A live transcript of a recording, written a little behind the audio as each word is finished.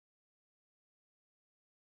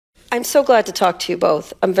I'm so glad to talk to you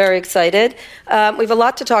both. I'm very excited. We have a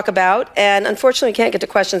lot to talk about, and unfortunately we can't get to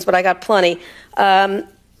questions, but I got plenty.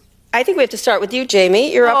 I think we have to start with you,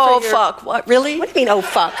 Jamie. You're up for your... fuck. What, really? What do you mean, oh,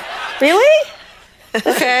 fuck? Really?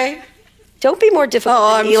 Okay. Don't be more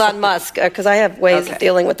difficult than Elon Musk, because I have ways of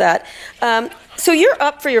dealing with that. So you're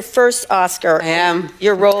up for your first Oscar. I am.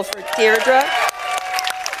 Your role for Deirdre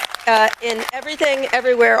in Everything,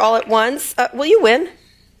 Everywhere, All at Once. Will you win?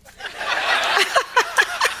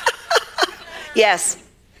 Yes.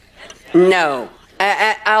 No.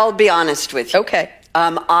 I'll be honest with you. Okay.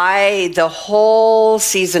 The whole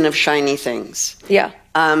season of Shiny Things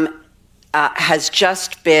has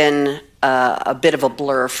just been a bit of a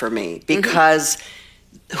blur for me because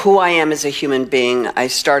who I am as a human being, I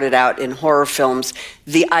started out in horror films.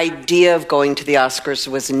 The idea of going to the Oscars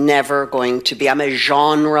was never going to be. I'm a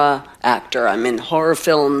genre actor. I'm in horror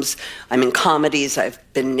films. I'm in comedies. I've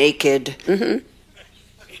been naked.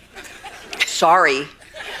 Sorry.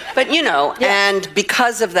 But, and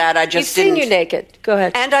because of that, I just didn't... You've seen you naked. Go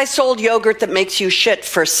ahead. And I sold yogurt that makes you shit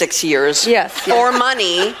for 6 years. Yes. For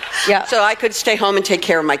money. So I could stay home and take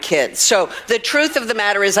care of my kids. So the truth of the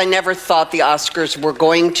matter is I never thought the Oscars were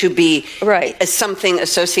going to be something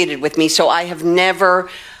associated with me. So I have never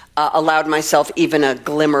allowed myself even a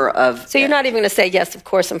glimmer of... So you're not even going to say, yes, of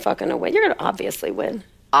course I'm fucking going to win. You're going to obviously win.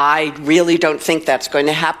 I really don't think that's going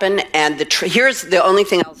to happen. And here's the only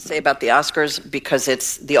thing I'll say about the Oscars, because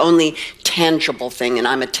it's the only tangible thing, and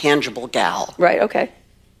I'm a tangible gal. Right, okay.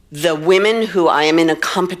 The women who I am in a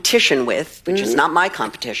competition with, which is not my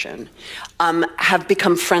competition, have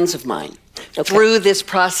become friends of mine. Through this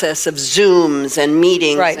process of Zooms and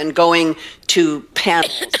meetings and going to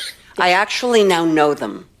panels. I actually now know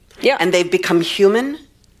them. Yeah. And they've become human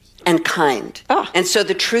and kind. And so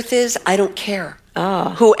the truth is, I don't care.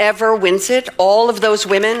 Whoever wins it, all of those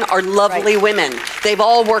women are lovely women. They've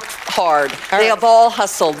all worked hard. They have all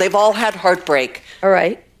hustled. They've all had heartbreak. All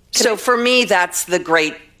right. So for me, that's the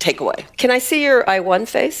great takeaway. Can I see your I won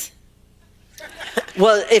face?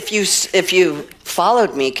 Well, if you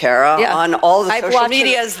followed me, Kara, on all the social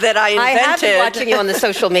medias that I invented... I have been watching you on the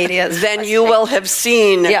social medias. Then you will have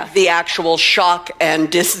seen the actual shock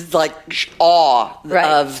and awe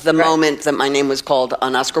of the moment that my name was called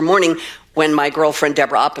on Oscar morning, when my girlfriend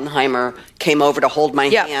Deborah Oppenheimer came over to hold my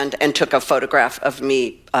hand and took a photograph of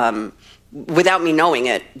me without me knowing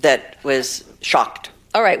it, that was shocked.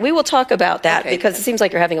 All right, we will talk about that because it seems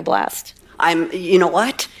like you're having a blast. You know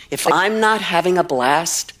what? If I'm not having a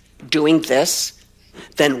blast doing this,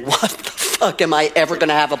 then what the fuck am I ever going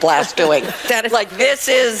to have a blast doing?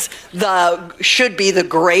 This should be the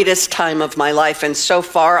greatest time of my life, and so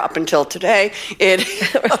far up until today, I'm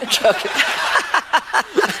joking.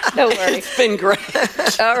 No worries. It's been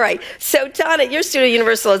great. All right. So, Donna, your Studio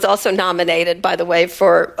Universal is also nominated, by the way,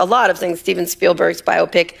 for a lot of things. Steven Spielberg's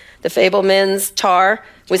biopic, The Fabelmans, Tar,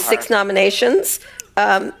 with 6 nominations.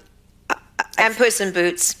 And Puss in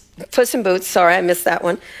Boots. Puss in Boots. Sorry, I missed that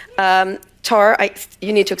one. Tar,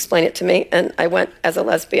 you need to explain it to me, and I went as a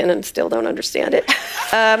lesbian and still don't understand it.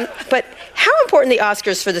 But how important the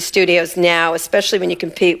Oscars for the studios now, especially when you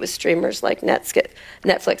compete with streamers like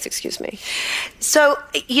Netflix, excuse me? So,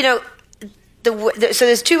 so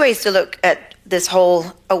there's 2 ways to look at this whole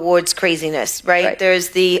awards craziness, right? There's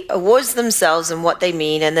the awards themselves and what they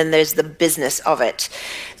mean, and then there's the business of it.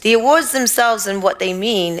 The awards themselves and what they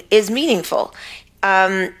mean is meaningful.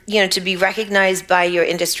 To be recognized by your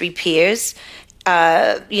industry peers,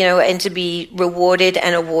 and to be rewarded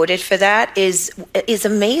and awarded for that is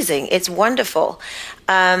amazing. It's wonderful.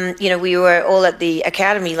 We were all at the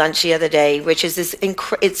Academy lunch the other day, which is this.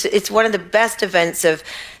 It's one of the best events of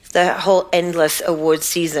the whole endless awards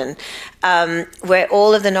season, where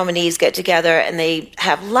all of the nominees get together and they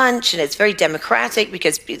have lunch, and it's very democratic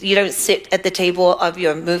because you don't sit at the table of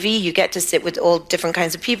your movie. You get to sit with all different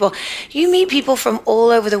kinds of people. You meet people from all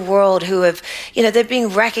over the world who have, they're being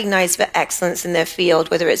recognized for excellence in their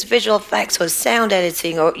field, whether it's visual effects or sound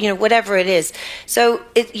editing or, whatever it is. So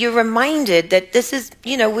you're reminded that this is,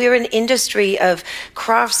 we're an industry of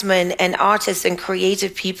craftsmen and artists and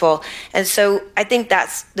creative people. And so I think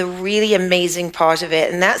that's the really amazing part of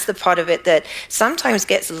it. And that's the part of it that sometimes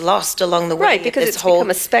gets lost along the way. Right, because it's become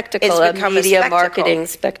a spectacle, a media marketing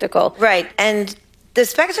spectacle. Right, and the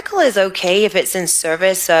spectacle is okay if it's in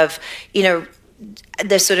service of,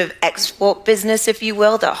 the sort of export business, if you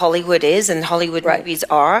will, that Hollywood is and Hollywood movies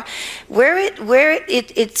are, where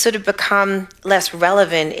it sort of become less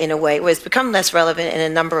relevant in a way, where it's become less relevant in a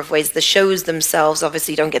number of ways. The shows themselves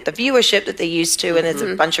obviously don't get the viewership that they used to, and there's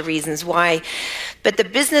a bunch of reasons why. But the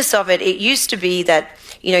business of it used to be that,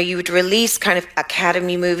 you know, you would release kind of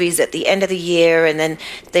Academy movies at the end of the year, and then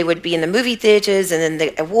they would be in the movie theaters, and then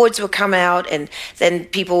the awards would come out, and then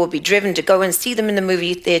people would be driven to go and see them in the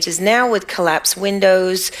movie theaters. Now with collapsed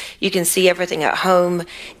windows, you can see everything at home.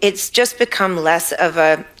 It's just become less of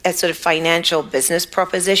a sort of financial business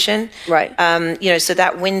proposition. Right. You know, so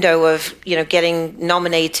that window of, you know, getting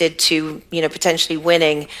nominated to, you know, potentially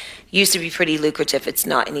winning used to be pretty lucrative. It's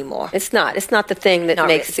not anymore. It's not the thing that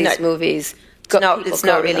makes these movies. It's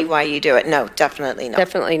not really why you do it. No, definitely not.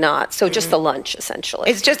 Definitely not. So just a lunch, essentially.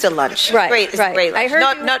 It's just a lunch. Right, Great, it's right. great lunch. I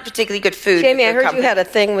heard not particularly good food. Jamie, I heard you had a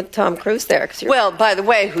thing with Tom Cruise there. Well, by the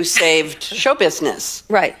way, who saved show business?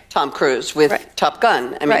 Right. Tom Cruise with Top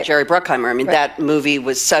Gun. I mean, Jerry Bruckheimer. I mean, that movie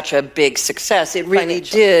was such a big success. It really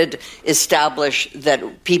did establish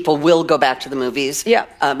that people will go back to the movies. Yeah.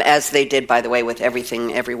 As they did, by the way, with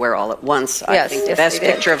Everything Everywhere All at Once. Yes, I think the best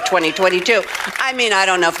picture of 2022. I mean, I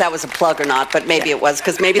don't know if that was a plug or not, but maybe it was,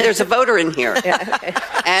 because maybe there's a voter in here.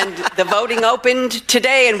 And the voting opened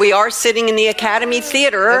today, and we are sitting in the Academy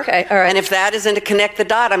Theater. Okay, all right. And if that isn't to connect the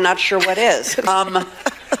dot, I'm not sure what is.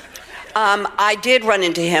 I did run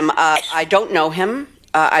into him. I don't know him.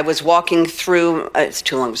 I was walking through, it's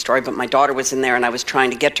too long a story, but my daughter was in there, and I was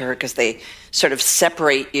trying to get to her because they sort of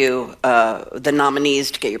separate you, the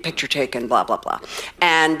nominees, to get your picture taken, blah, blah, blah.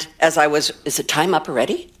 And as I was, is it time up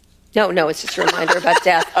already? No, it's just a reminder about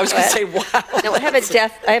death. I was going to say, wow. No, I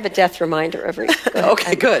have a death reminder every.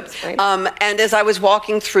 Okay, good. And as I was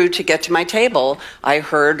walking through to get to my table, I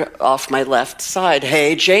heard off my left side,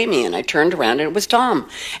 "Hey, Jamie," and I turned around and it was Tom.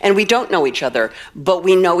 And we don't know each other, but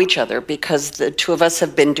we know each other because the two of us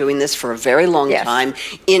have been doing this for a very long time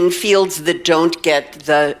in fields that don't get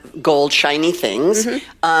the gold shiny things.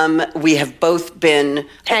 We have both been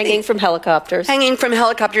hanging from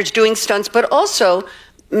helicopters, doing stunts, but also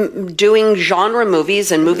doing genre movies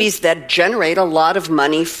and movies that generate a lot of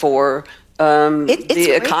money for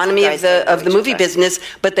the economy of the movie business,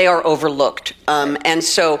 but they are overlooked. And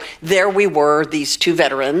so there we were, these two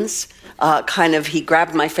veterans. He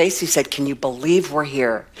grabbed my face. He said, "Can you believe we're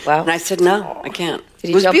here?" Wow. And I said, "No, I can't."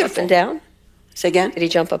 Did he jump up and down? Say again? Did he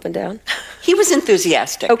jump up and down? He was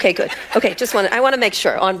enthusiastic. Okay, good. Okay, I want to make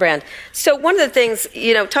sure, on brand. So one of the things,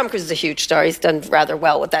 you know, Tom Cruise is a huge star. He's done rather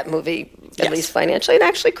well with that movie, at least financially, and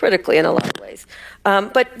actually critically in a lot of ways.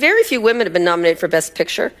 But very few women have been nominated for Best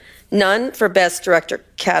Picture, none for Best Director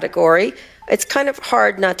category. It's kind of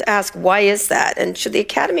hard not to ask, why is that? And should the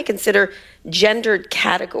Academy consider gendered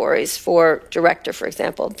categories for director, for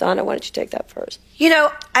example? Donna, why don't you take that first? You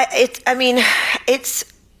know,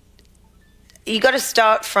 you got to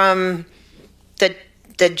start from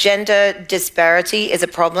the gender disparity is a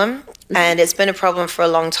problem, and it's been a problem for a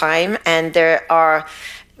long time, and there are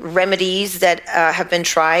remedies that have been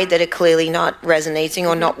tried that are clearly not resonating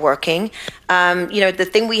or not working. You know, the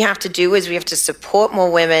thing we have to do is we have to support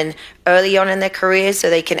more women early on in their careers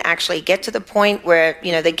so they can actually get to the point where,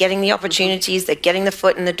 you know, they're getting the opportunities, they're getting the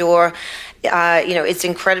foot in the door. You know, it's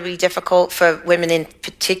incredibly difficult for women in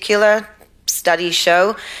particular. Studies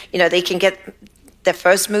show, you know, they can get their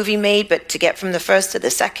first movie made, but to get from the first to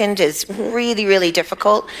the second is really, really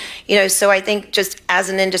difficult. You know, so I think just as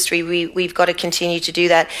an industry, we've got to continue to do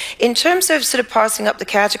that. In terms of sort of passing up the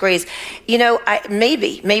categories, you know,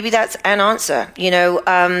 maybe that's an answer. You know,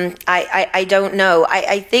 I don't know.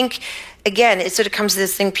 I think, again, it sort of comes to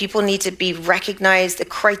this thing, people need to be recognized. The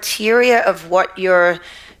criteria of what you're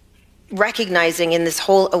recognizing in this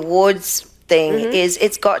whole awards thing is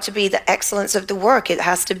it's got to be the excellence of the work. It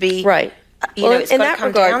has to be right. You know, it's in got to that come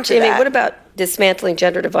regard, down to Jamie, that. what about dismantling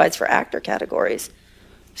gender divides for actor categories?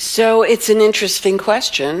 So it's an interesting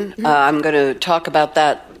question. I'm going to talk about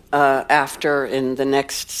that after in the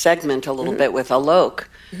next segment a little bit with Alok.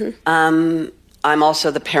 I'm also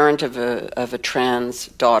the parent of a trans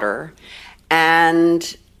daughter,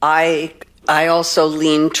 and I also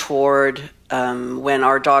lean toward. When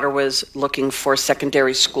our daughter was looking for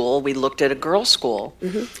secondary school, we looked at a girls' school.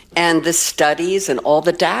 And the studies and all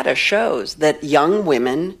the data shows that young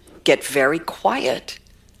women get very quiet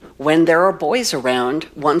when there are boys around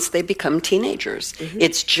once they become teenagers.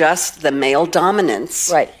 It's just the male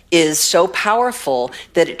dominance is so powerful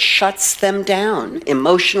that it shuts them down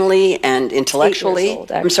emotionally and intellectually.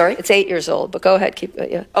 I'm sorry? It's 8 years old, but go ahead, keep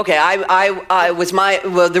it, yeah. Okay,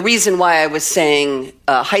 the reason why I was saying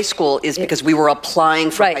high school is because we were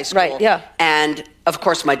applying for high school. Right, yeah. And of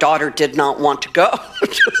course, my daughter did not want to go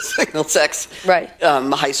to single-sex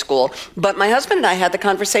high school. But my husband and I had the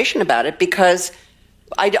conversation about it because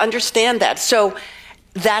I understand that. So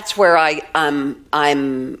that's where I'm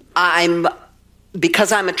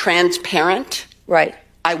because I'm a trans parent. Right.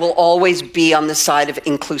 I will always be on the side of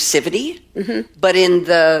inclusivity, but in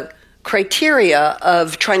the criteria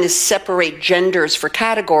of trying to separate genders for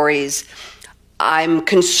categories, I'm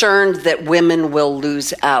concerned that women will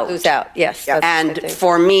lose out. Lose out, yes. And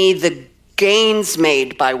for me, the gains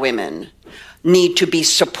made by women need to be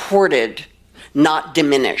supported, not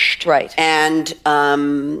diminished. Right. And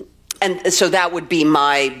so that would be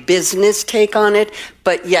my business take on it.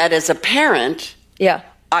 But yet, as a parent,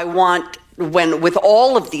 I want, with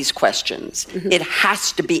all of these questions, it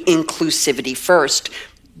has to be inclusivity first,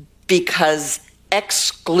 because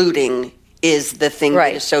excluding is the thing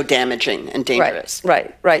that is so damaging and dangerous.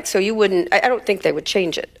 Right. So you wouldn't, I don't think they would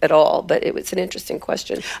change it at all, but it's an interesting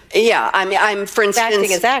question. Yeah, I mean, for instance...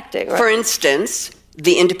 Acting is acting, right? For instance,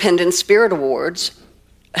 the Independent Spirit Awards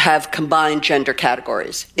have combined gender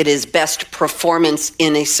categories. It is best performance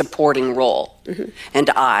in a supporting role. And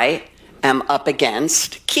I am up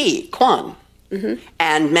against Kwan.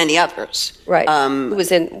 And many others. Right. Who was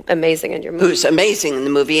amazing in your movie. Who's amazing in the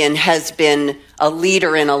movie and has been a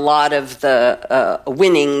leader in a lot of the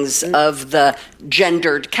winnings of the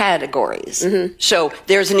gendered categories. So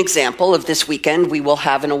there's an example of this weekend. We will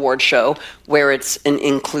have an award show where it's an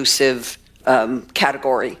inclusive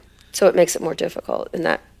category. So it makes it more difficult in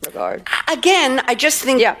that regard. Again, I just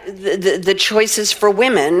think the choices for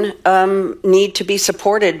women need to be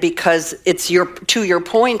supported, because it's to your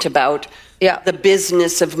point about the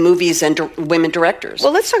business of movies and women directors.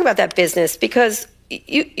 Well, let's talk about that business, because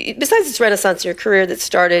you, besides this renaissance in your career it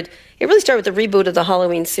really started with the reboot of the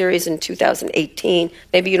Halloween series in 2018.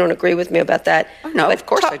 Maybe you don't agree with me about that. Oh, no, but of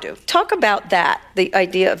course I do. Talk about that, the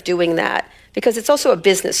idea of doing that, because it's also a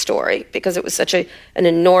business story, because it was such an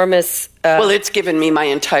enormous... Well, it's given me my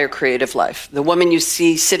entire creative life. The woman you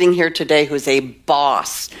see sitting here today, who's a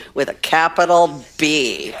boss with a capital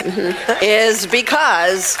B, is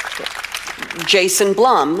because Jason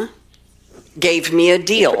Blum gave me a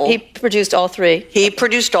deal. He produced all three. He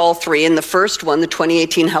produced all three, and the first one, the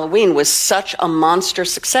 2018 Halloween, was such a monster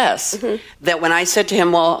success that when I said to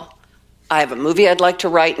him, well, I have a movie I'd like to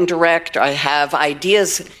write and direct, I have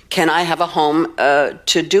ideas, can I have a home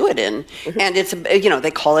to do it in? And it's,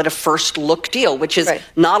 they call it a first look deal, which is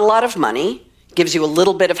not a lot of money, gives you a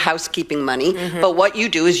little bit of housekeeping money, but what you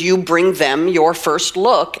do is you bring them your first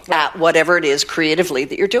look at whatever it is creatively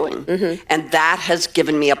that you're doing. And that has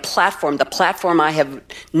given me a platform, the platform I have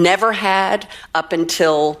never had up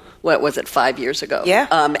until, 5 years ago?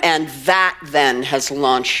 And that then has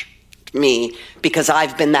launched me, because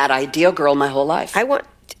I've been that idea girl my whole life.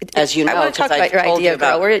 As you know, I want to talk about your idea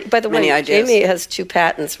girl. By the way, Jamie has 2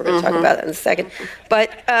 patents. We're going to talk about that in a second. But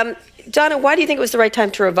Donna, why do you think it was the right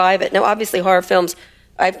time to revive it? Now, obviously, horror films,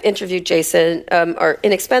 I've interviewed Jason, are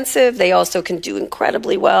inexpensive. They also can do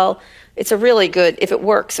incredibly well. It's a really good, if it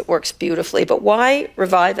works beautifully. But why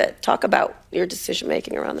revive it? Talk about your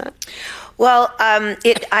decision-making around that. Well,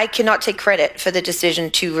 I cannot take credit for the decision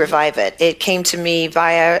to revive it. It came to me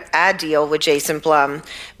via a deal with Jason Blum,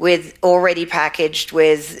 already packaged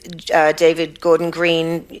with David Gordon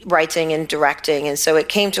Green writing and directing. And so it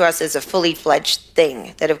came to us as a fully fledged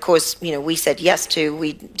thing that, of course, we said yes to.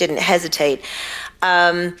 We didn't hesitate.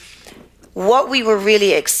 What we were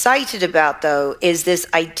really excited about, though, is this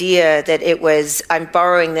idea that I'm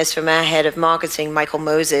borrowing this from our head of marketing, Michael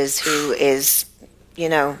Moses, who is,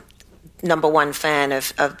 number one fan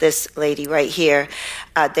of this lady right here.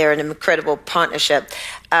 They're an incredible partnership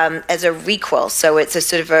as a requel. So it's a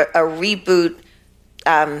sort of a reboot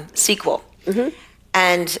sequel.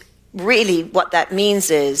 And really what that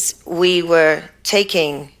means is we were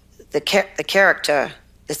taking the character,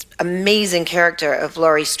 this amazing character of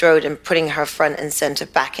Laurie Strode, and putting her front and center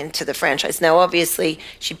back into the franchise. Now, obviously,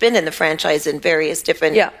 she'd been in the franchise in various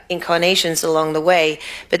different incarnations along the way,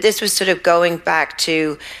 but this was sort of going back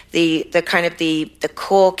to the kind of the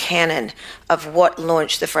core canon of what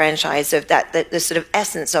launched the franchise, of the sort of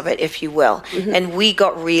essence of it, if you will. And we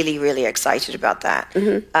got really, really excited about that.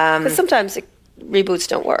 Because sometimes reboots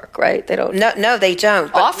don't work, right? They don't. No, they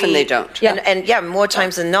don't. But Often they don't. And more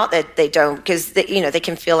times than not that they don't, because they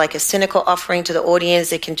can feel like a cynical offering to the audience.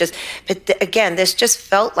 They can just, again, this just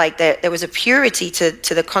felt like there was a purity to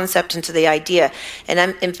the concept and to the idea.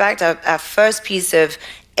 And in fact, our first piece of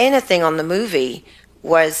anything on the movie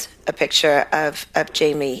was a picture of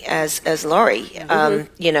Jamie as Laurie,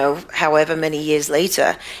 however many years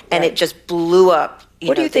later, and it just blew up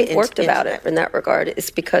What do you think worked about it in that regard? Is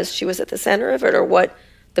because she was at the center of it, or what?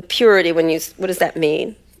 The purity. What does that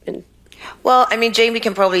mean? Well, I mean, Jamie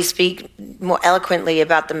can probably speak more eloquently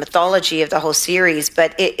about the mythology of the whole series,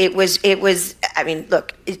 but it was. I mean,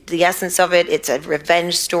 look, the essence of it. It's a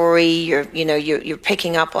revenge story. You're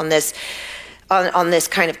picking up on this. On this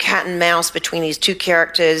kind of cat and mouse between these two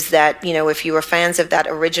characters that, if you were fans of that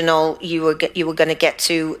original, you were going to get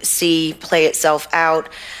to see play itself out.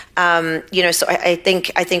 So I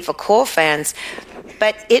think for core fans,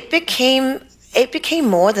 but it became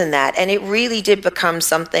more than that, and it really did become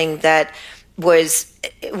something that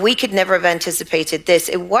we could never have anticipated this.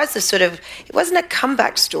 It wasn't a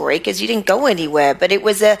comeback story because you didn't go anywhere, but it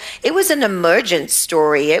was an emergent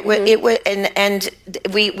story. And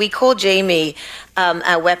we call Jamie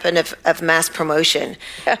our weapon of mass promotion,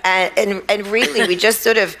 and really we just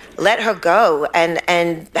sort of let her go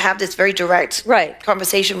and have this very direct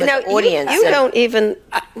conversation with the audience. You don't even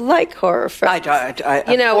like horror films. I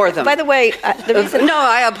abhor them. By the way, the reason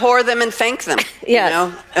I abhor them and thank them.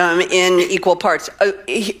 Yes. In equal parts.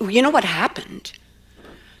 You know what happened?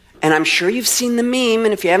 And I'm sure you've seen the meme,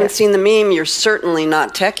 and if you haven't seen the meme, you're certainly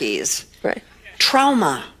not techies. Right.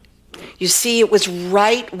 Trauma. You see, it was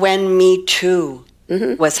right when Me Too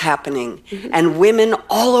was happening, and women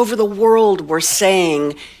all over the world were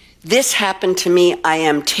saying, this happened to me, I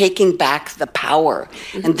am taking back the power.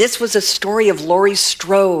 And this was a story of Laurie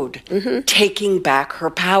Strode taking back her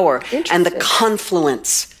power, and the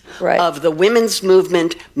confluence of the women's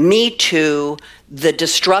movement, Me Too, the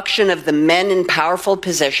destruction of the men in powerful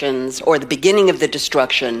positions, or the beginning of the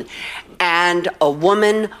destruction, and a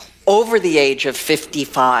woman over the age of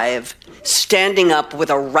 55 standing up with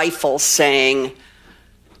a rifle saying,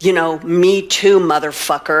 Me Too,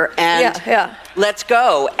 motherfucker, and let's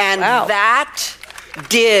go. And that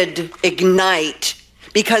did ignite,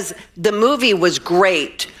 because the movie was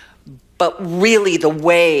great, but really the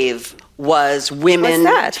wave was women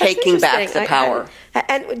taking back the power.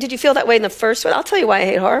 And did you feel that way in the first one? I'll tell you why I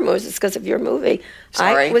hate horror movies. It's because of your movie.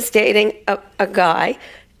 Sorry. I was dating a guy,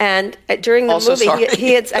 and during the movie,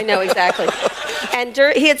 he had. I know exactly. And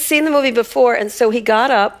he had seen the movie before, and so he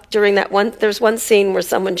got up during that one. There's one scene where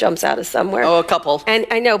someone jumps out of somewhere. Oh, a couple. And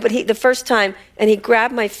I know, but the first time, and he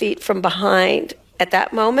grabbed my feet from behind at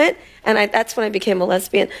that moment, and that's when I became a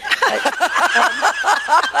lesbian. But,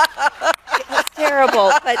 it was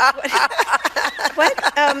terrible. But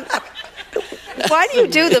why do you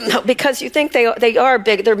do them, though? Because you think they are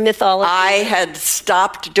big, they're mythology. I had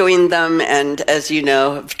stopped doing them, and as you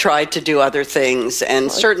know, have tried to do other things,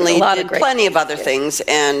 and certainly did plenty of other things,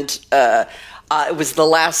 and it was the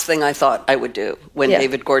last thing I thought I would do when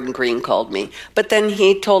David Gordon Green called me. But then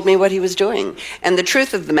he told me what he was doing. And the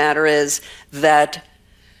truth of the matter is that,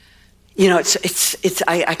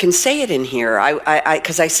 I can say it in here,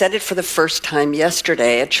 because I said it for the first time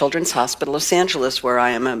yesterday at Children's Hospital Los Angeles, where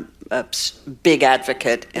I am a big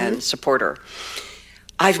advocate and supporter.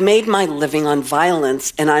 I've made my living on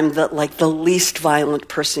violence, and I'm the least violent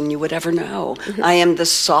person you would ever know. I am the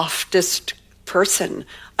softest person.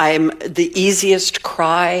 I'm the easiest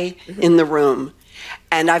cry in the room.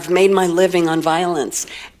 And I've made my living on violence.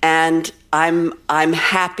 And I'm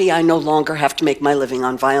happy I no longer have to make my living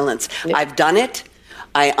on violence. Yeah. I've done it.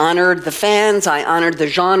 I honored the fans. I honored the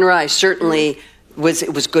genre. I certainly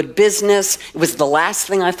it was good business. It was the last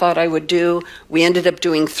thing I thought I would do. We ended up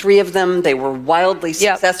doing 3 of them. They were wildly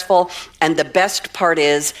successful. And the best part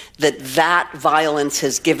is that violence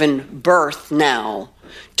has given birth now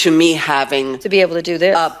to me having to be able to do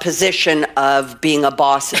this, a position of being a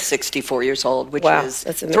boss at 64 years old, which is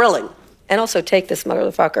thrilling. And also take this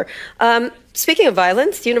motherfucker. Speaking of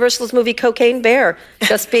violence, Universal's movie Cocaine Bear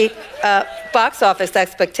just beat box office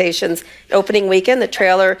expectations. Opening weekend, the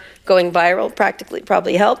trailer going viral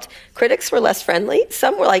probably helped. Critics were less friendly.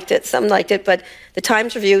 Some liked it, but the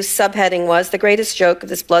Times Review subheading was, the greatest joke of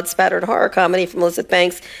this blood-spattered horror comedy from Elizabeth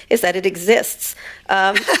Banks is that it exists.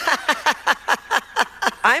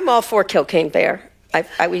 I'm all for Cocaine Bear.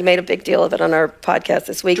 We made a big deal of it on our podcast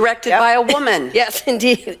this week. Directed by a woman. Yes,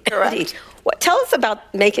 indeed. Correct. Tell us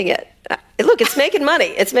about making it. Look, it's making money.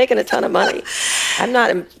 It's making a ton of money.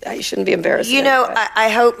 I shouldn't be embarrassed. I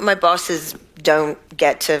hope my bosses don't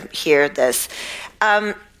get to hear this.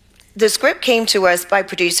 The script came to us by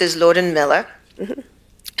producers Lord and Miller,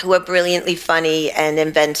 who are brilliantly funny and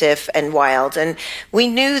inventive and wild. And we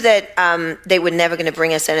knew that they were never going to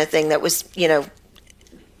bring us anything that was,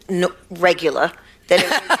 regular.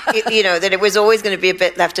 That it was always going to be a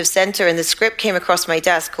bit left of center. And the script came across my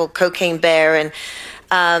desk called Cocaine Bear, and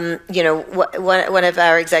One of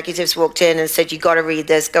our executives walked in and said, "You got to read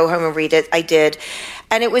this. Go home and read it." I did,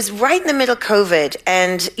 and it was right in the middle of COVID.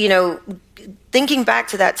 And thinking back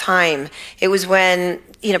to that time, it was when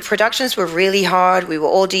productions were really hard. We were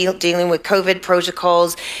all dealing with COVID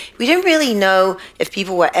protocols. We didn't really know if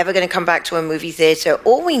people were ever going to come back to a movie theater.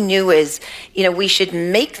 All we knew is, we should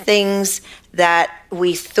make things that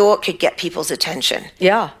we thought could get people's attention.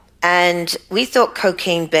 Yeah. And we thought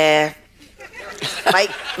Cocaine Bear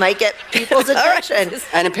might get people's attention. Right.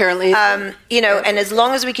 And apparently, and as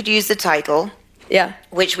long as we could use the title,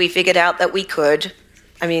 which we figured out that we could.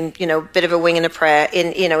 I mean, bit of a wing and a prayer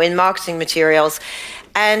in marketing materials.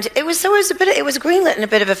 And it was greenlit in a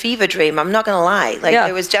bit of a fever dream. I'm not going to lie.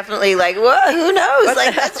 It was definitely whoa, who knows?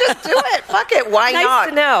 Let's just do it. Fuck it. Why not? Nice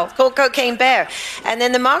to know. It's called Cocaine Bear. And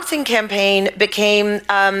then the marketing campaign became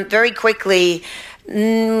very quickly.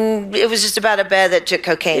 It was just about a bear that took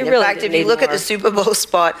cocaine. In fact, if you look at the Super Bowl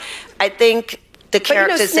spot, I think the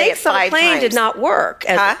characters say it 5 times. Snakes on a Plane did not work.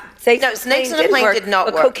 Snakes on a Plane did not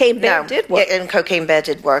work. But Cocaine Bear did work. And Cocaine Bear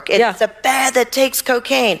did work. It's a bear that takes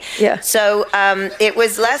cocaine. Yeah. So it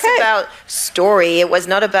was less about story. It was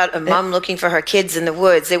not about a mom looking for her kids in the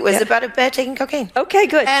woods. It was about a bear taking cocaine. Okay,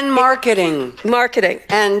 good. And marketing.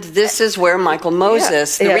 And this is where Michael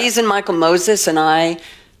Moses, the reason Michael Moses and I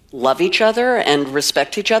love each other and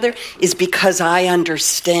respect each other is because I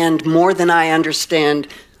understand more than I understand,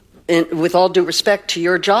 with all due respect to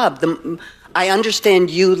your job, I understand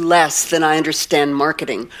you less than I understand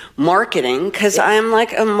marketing. Because I'm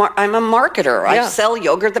I'm a marketer. I sell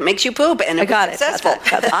yogurt that makes you poop, and it's successful.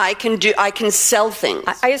 Got that. I can sell things.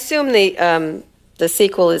 I assume the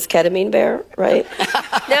sequel is Ketamine Bear, right?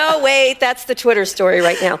 No, wait, that's the Twitter story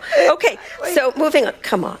right now. Okay, so moving on.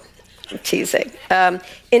 Come on. I'm teasing.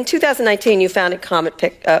 In 2019, you founded Comet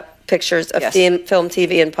Pictures, a film,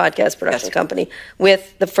 TV, and podcast production company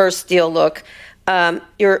with the first deal look.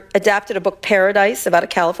 You adapted a book, Paradise, about a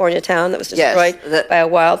California town that was destroyed by a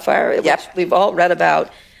wildfire, which we've all read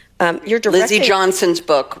about. You're directing Lizzie Johnson's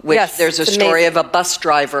book, which there's a story of a bus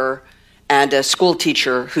driver and a school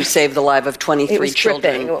teacher who saved the life of 23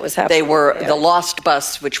 children. What was happening. They were the lost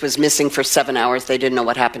bus, which was missing for 7 hours. They didn't know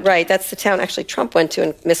what happened. Right, that's the town actually Trump went to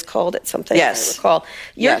and miscalled it something. Yes. I recall.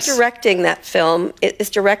 You're directing that film. Is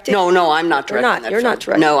directing? No, I'm not directing that film. You're not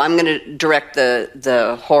directing. No, I'm going to direct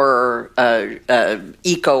the horror,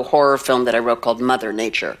 eco horror film that I wrote called Mother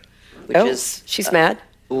Nature, which is she's mad.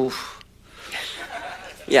 Oof.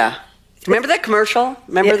 Yeah. Remember that commercial?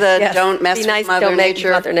 Remember don't mess with Mother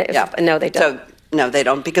Nature? No, they don't. So, no, they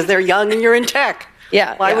don't, because they're young and you're in tech.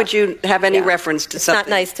 Yeah. Why would you have any reference to something? It's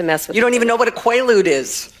not nice to mess with. You don't even know what a quaalude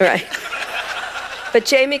is. Right. But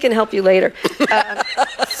Jamie can help you later.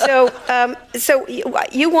 So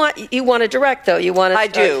you want to direct, though. You want to. I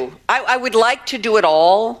do. I would like to do it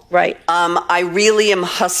all. Right. I really am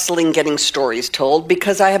hustling getting stories told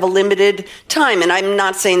because I have a limited time, and I'm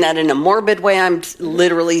not saying that in a morbid way. I'm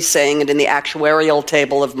literally saying it in the actuarial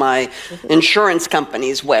table of my insurance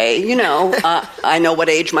company's way. I know what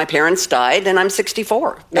age my parents died, and I'm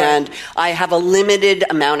 64, and I have a limited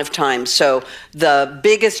amount of time. So the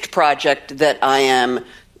biggest project that I am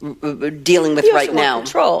dealing with right now.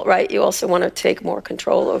 Control, right? You also want to take more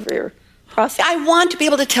control over your process. I want to be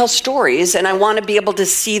able to tell stories, and I want to be able to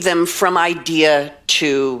see them from idea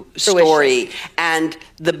to story. And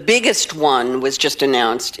the biggest one was just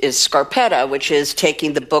announced is Scarpetta, which is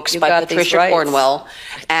taking the books by Patricia Cornwell,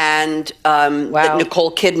 and that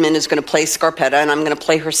Nicole Kidman is going to play Scarpetta, and I'm going to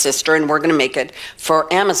play her sister, and we're going to make it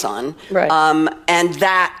for Amazon. Right. And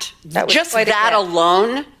that just that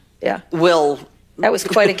alone will. That was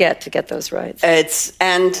quite a get to get those rights.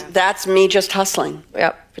 That's me just hustling.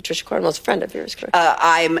 Yeah, Patricia Cornwell's a friend of yours, correct?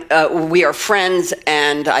 We are friends,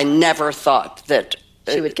 and I never thought that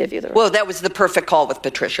she would give you the rights. Well, that was the perfect call with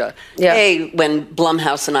Patricia. Yeah. Hey, when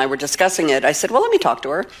Blumhouse and I were discussing it, I said, well, let me talk to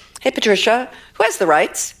her. Hey, Patricia, who has the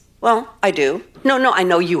rights? Well, I do. No, I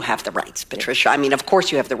know you have the rights, Patricia. I mean, of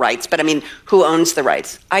course you have the rights, but I mean, who owns the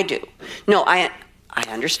rights? I do. No, I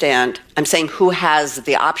understand. I'm saying who has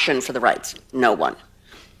the option for the rights? No one.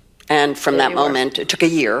 And from that moment, it took a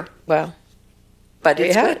year. Wow. But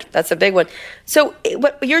it's good. That's a big one. So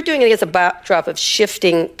what you're doing against a backdrop of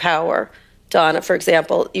shifting power, Donna, for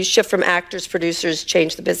example, you shift from actors, producers,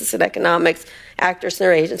 change the business and economics. Actors and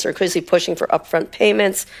their agents are increasingly pushing for upfront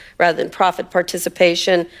payments rather than profit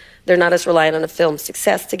participation. They're not as reliant on a film's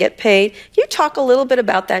success to get paid. Can you talk a little bit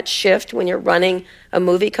about that shift when you're running a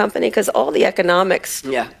movie company? Because all the economics,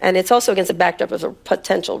 and it's also against the backdrop of a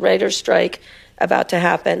potential writer's strike about to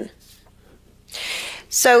happen.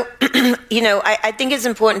 So, I think it's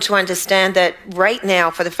important to understand that right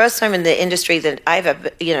now, for the first time in the industry that I've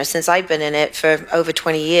ever, since I've been in it for over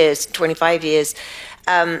 20 years, 25 years,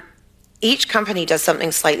 each company does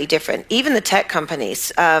something slightly different. Even the tech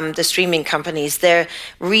companies, the streaming companies, their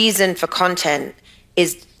reason for content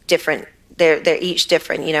is different. They're each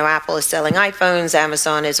different. Apple is selling iPhones,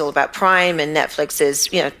 Amazon is all about Prime, and Netflix is,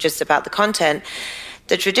 just about the content.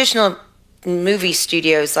 The traditional movie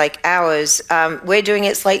studios like ours, we're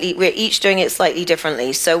each doing it slightly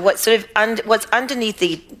differently. So what's underneath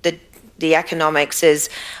the economics is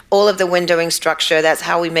all of the windowing structure. That's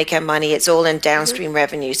how we make our money. It's all in downstream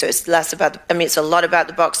revenue. So it's less about, it's a lot about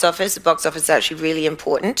the box office. The box office is actually really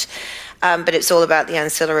important, but it's all about the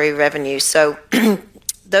ancillary revenue. So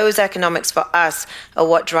those economics for us are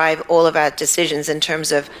what drive all of our decisions in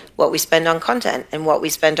terms of what we spend on content and what we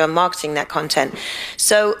spend on marketing that content.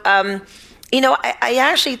 So, I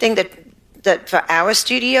actually think that for our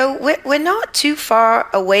studio, we're not too far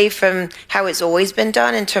away from how it's always been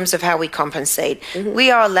done in terms of how we compensate. Mm-hmm. We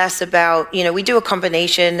are less about, we do a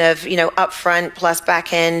combination of, upfront plus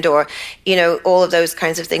back end, or, all of those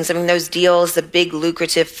kinds of things. I mean, those deals, the big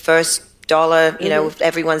lucrative first dollar,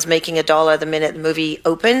 everyone's making $1 the minute the movie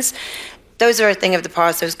opens. Those are a thing of the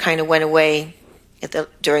past. Those kind of went away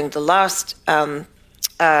during the last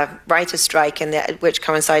writer's strike, which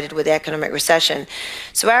coincided with the economic recession.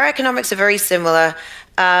 So our economics are very similar.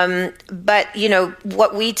 But,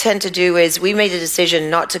 what we tend to do is we made a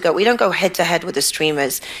decision we don't go head to head with the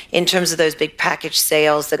streamers in terms of those big package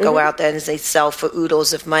sales that go out there and they sell for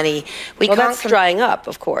oodles of money. That's drying up,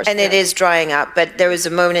 of course. And it is drying up. But there was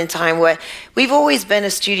a moment in time where we've always been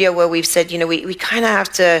a studio where we've said, we kind of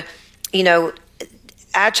have to,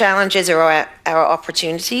 our challenges are our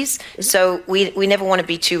opportunities. Mm-hmm. So we never want to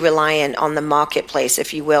be too reliant on the marketplace,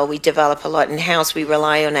 if you will. We develop a lot in-house. We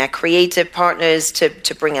rely on our creative partners to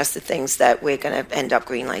bring us the things that we're going to end up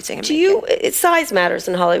greenlighting. Size matters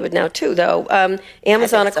in Hollywood now, too, though.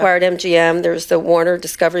 Amazon acquired MGM. There's the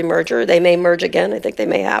Warner-Discovery merger. They may merge again. I think they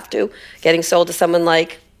may have to. Getting sold to someone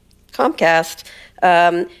like Comcast,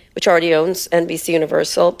 which already owns NBC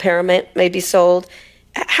Universal. Paramount may be sold.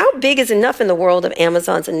 How big is enough in the world of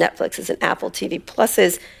Amazons and Netflixes and Apple TV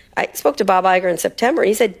Pluses? I spoke to Bob Iger in September.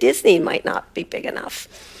 He said Disney might not be big enough.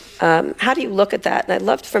 How do you look at that? And I'd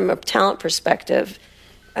love from a talent perspective.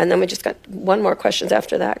 And then we just got one more questions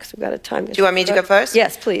after that because we've got a time. Do you want me to go first?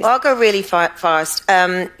 Yes, please. Well, I'll go really fast.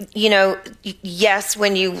 Yes,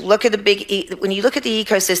 when you look at the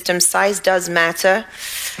ecosystem, size does matter,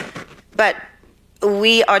 but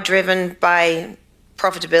we are driven by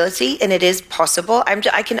profitability, and it is possible.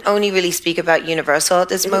 I can only really speak about Universal at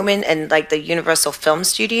this moment, and like the Universal Film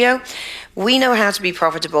Studio. We know how to be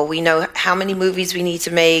profitable. We know how many movies we need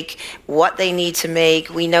to make, what they need to make.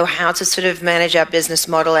 We know how to sort of manage our business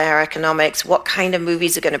model, our economics, what kind of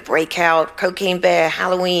movies are going to break out, Cocaine Bear,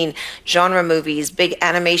 Halloween, genre movies, big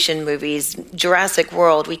animation movies, Jurassic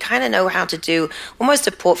World. We kind of know how to do almost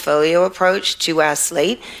a portfolio approach to our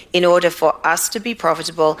slate in order for us to be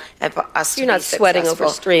profitable and for us to be successful. You're not sweating over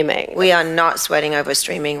streaming. We are not sweating over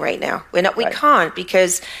streaming right now. We can't,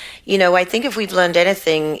 because I think if we've learned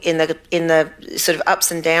anything in the sort of ups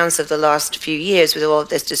and downs of the last few years with all of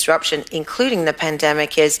this disruption, including the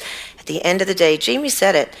pandemic, is at the end of the day, Jamie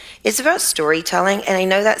said it, it's about storytelling. And I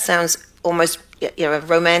know that sounds almost a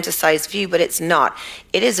romanticized view, but it's not.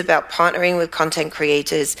 It is about partnering with content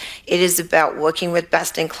creators. It is about working with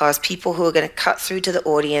best-in-class people who are going to cut through to the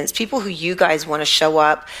audience, people who you guys want to show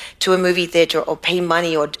up to a movie theater or pay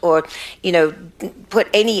money or put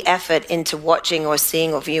any effort into watching or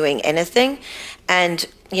seeing or viewing anything, and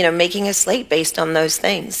making a slate based on those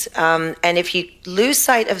things. And if you lose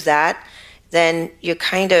sight of that, then you're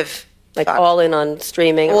kind of all in on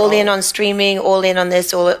streaming. All in on streaming, all in on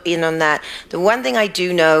this, all in on that. The one thing I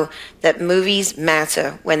do know, that movies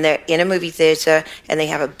matter when they're in a movie theater and they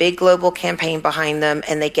have a big global campaign behind them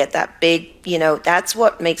and they get that big, that's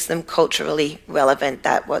what makes them culturally relevant.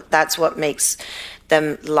 That's what makes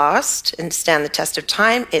them last and stand the test of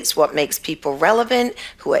time. It's what makes people relevant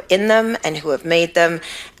who are in them and who have made them.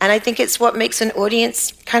 And I think it's what makes an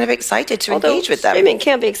audience kind of excited to engage with them. Streaming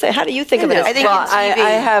can be exciting. How do you think of it? I think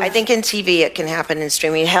I think in TV it can happen. In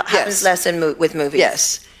streaming, it happens less with movies.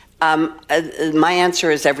 Yes. My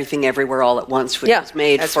answer is Everything Everywhere All at Once, which was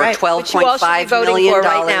made for $12.5 million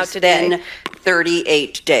right now today. in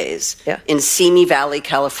 38 days in Simi Valley,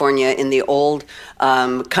 California, in the old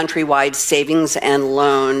Countrywide Savings and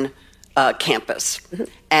Loan campus. Mm-hmm.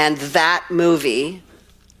 And that movie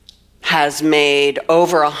has made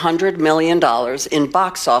over $100 million in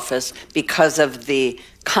box office because of the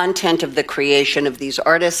content of the creation of these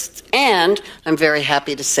artists. And I'm very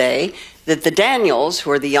happy to say that the Daniels,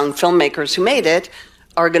 who are the young filmmakers who made it,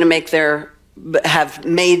 are going to have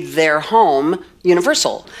made their home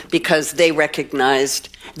Universal, because they recognized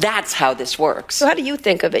that's how this works. So how do you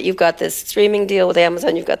think of it? You've got this streaming deal with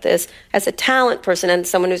Amazon. You've got this as a talent person and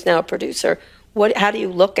someone who's now a producer. How do you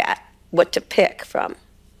look at what to pick from?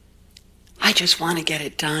 I just want to get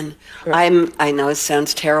it done. Right. I know it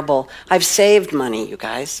sounds terrible. I've saved money, you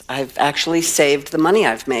guys. I've actually saved the money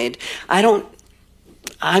I've made.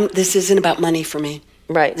 This isn't about money for me.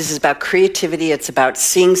 Right. This is about creativity. It's about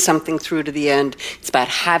seeing something through to the end. It's about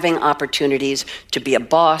having opportunities to be a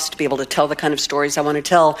boss, to be able to tell the kind of stories I want to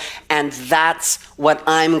tell. And that's what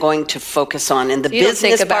I'm going to focus on. And the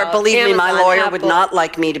business part, believe me, my lawyer would not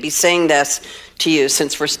like me to be saying this to you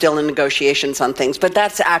since we're still in negotiations on things. But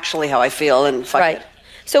that's actually how I feel. And right.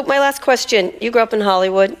 So my last question. You grew up in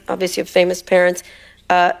Hollywood. Obviously you have famous parents.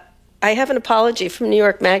 I have an apology from New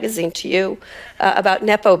York Magazine to you about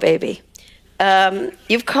Nepo Baby.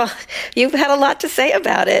 You've had a lot to say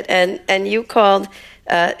about it, and you called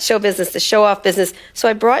show business the show-off business. So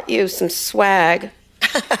I brought you some swag.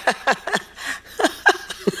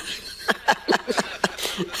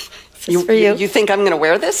 For you. You think I'm going to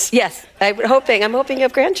wear this? Yes, I'm hoping you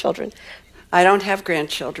have grandchildren. I don't have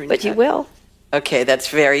grandchildren But yet. you will. Okay, that's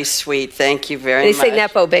very sweet. Thank you very much. They say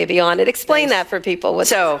Nepo Baby on it. Explain that for people.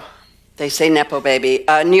 They say Nepo Baby.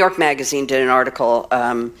 New York Magazine did an article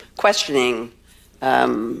questioning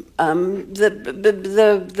the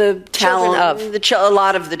talent, a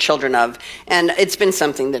lot of the children of, and it's been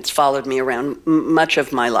something that's followed me around much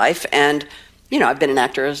of my life. And you know, I've been an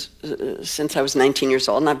actor since I was 19 years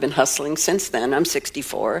old, and I've been hustling since then. I'm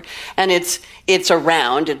 64, and it's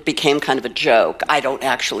around. It became kind of a joke. I don't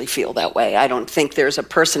actually feel that way. I don't think there's a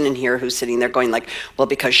person in here who's sitting there going like, well,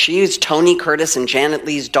 because she's Tony Curtis and Janet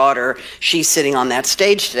Leigh's daughter, she's sitting on that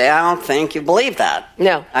stage today. I don't think you believe that.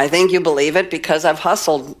 No. I think you believe it because I've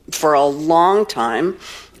hustled for a long time,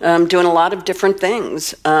 doing a lot of different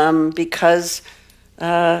things, because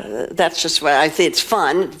that's just what I think. It's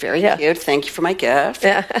fun, very cute. Thank you for my gift.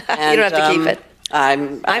 Yeah. And, you don't have to keep it.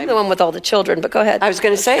 I'm the one with all the children, but go ahead. I was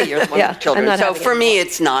going to say you're the one with the children. I'm not So for me,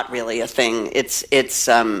 it's not really a thing. It's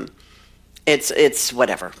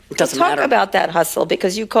whatever. It doesn't matter. Talk about that hustle,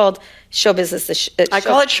 because you called show business I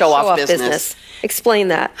call it show-off business. Explain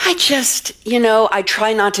that. I just, I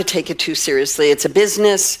try not to take it too seriously. It's a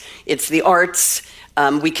business. It's the arts.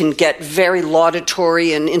 We can get very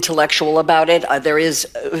laudatory and intellectual about it. There is,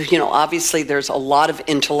 obviously there's a lot of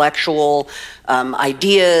intellectual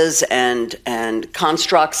ideas and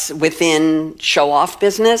constructs within show-off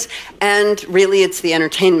business. And really it's the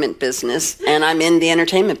entertainment business. And I'm in the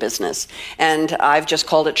entertainment business. And I've just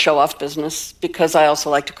called it show-off business because I also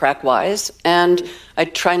like to crack wise. And I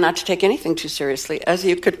try not to take anything too seriously, as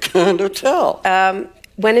you could kind of tell.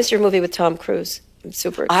 When is your movie with Tom Cruise? I'm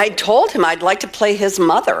super excited. I told him I'd like to play his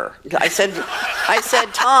mother. I said,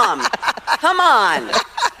 Tom, come on,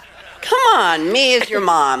 me as your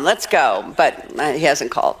mom. Let's go. But he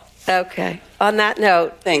hasn't called. Okay. On that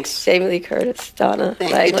note, thanks. Jamie Lee Curtis, Donna Langley.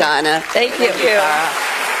 Thank you, Donna. Thank you.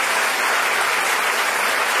 Thank you.